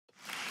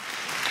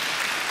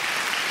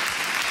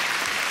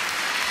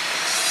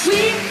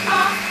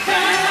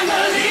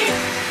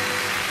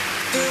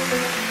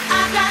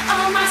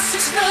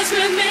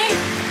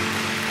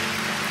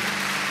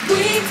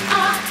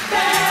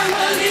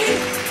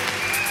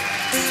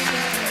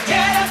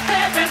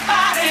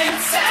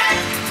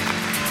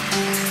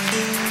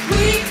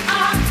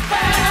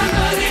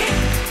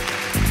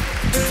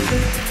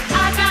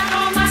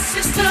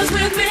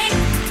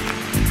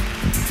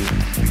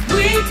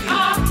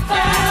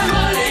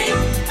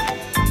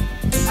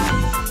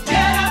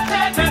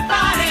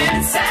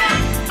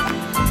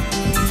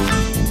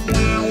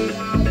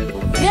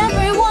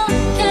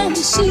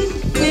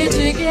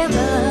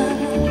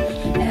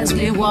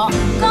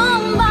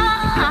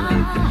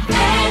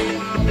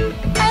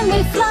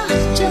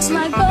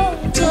like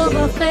birds of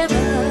a feather.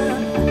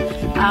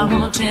 I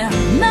won't tell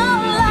no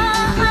lie.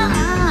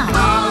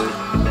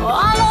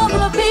 All of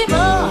the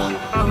people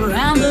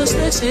around us,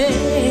 they say,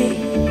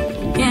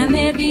 can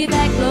they be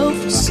that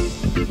close?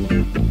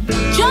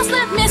 Just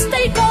let me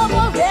state for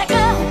the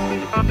record,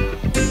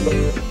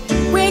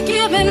 we're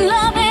giving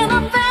love in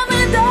a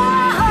family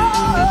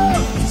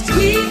dose.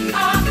 We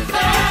are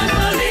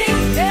family.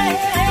 Yeah.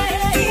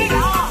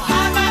 I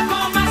got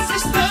all my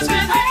sisters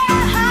with me.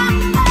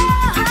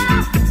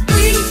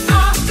 We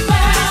are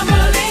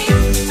family.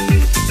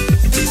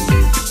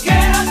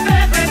 Get up,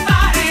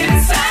 everybody,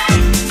 and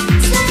sing.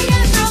 Sing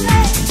it to me.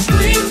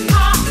 We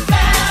are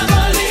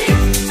family.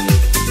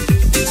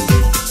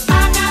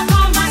 I got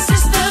all my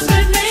sisters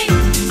with me.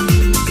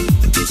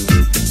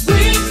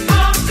 We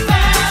are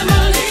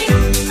family.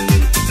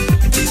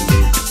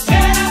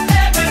 Get up,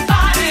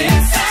 everybody,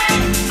 and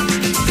sing.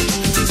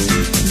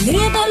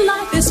 Living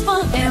life is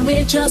fun, and we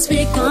just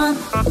begun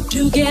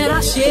to get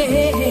our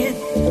share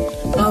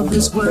of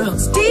this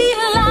world's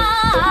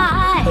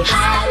delight.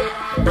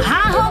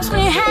 High hopes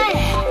we had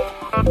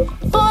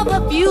for the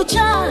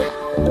future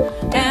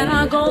and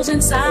our goals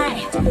in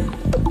sight.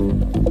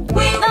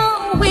 We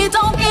know we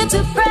don't get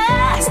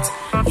depressed.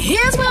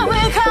 Here's what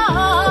we call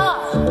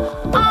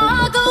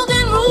our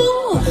golden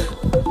rule.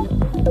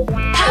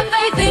 Have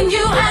faith in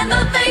you and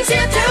the things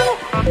you do.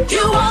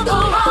 You won't go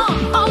wrong.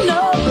 Oh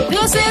no,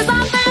 this is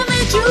our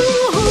family jewel.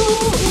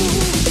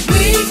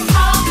 We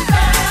are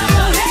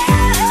family.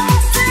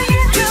 Sing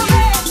it to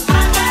me.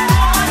 I got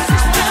all my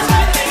sisters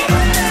with me.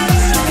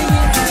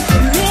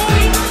 We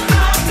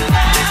are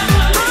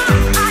family.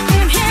 I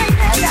can hear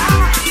you now.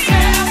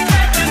 Get up,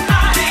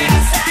 everybody,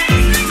 and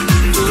sing.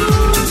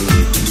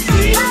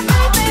 We have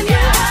faith in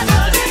you and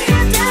the things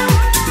you do.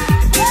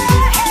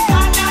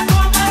 I got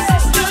all my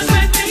sisters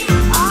with me.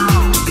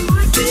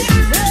 We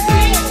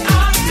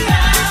are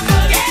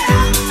family.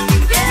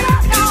 Get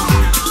up, y'all.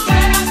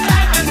 Get up,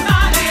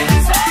 everybody,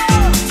 and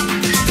sing.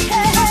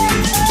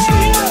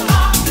 We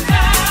are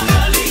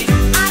family.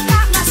 I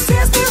got my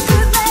sisters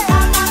with me.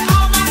 I got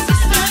all my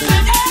sisters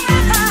with me.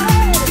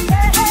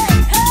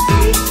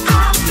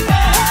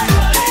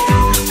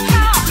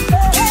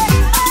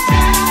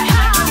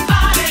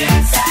 Everybody,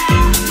 and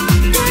sing.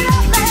 Get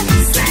up and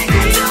sing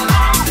it to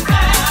me.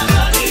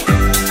 Family.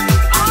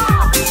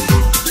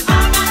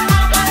 I got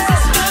all my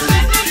sisters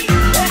with me.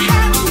 We're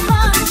having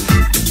fun.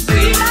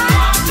 We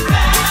are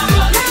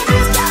family. Love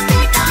is just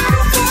begun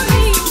for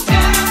me.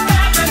 Get up,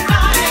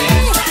 everybody,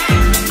 and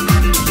sing.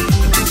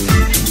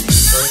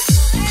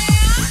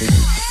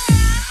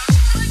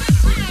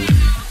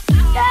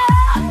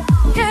 Yeah,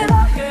 get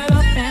up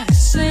and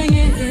sing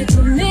it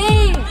to me.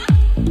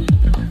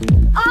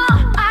 Oh,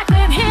 I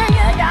can hear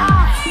you,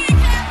 y'all.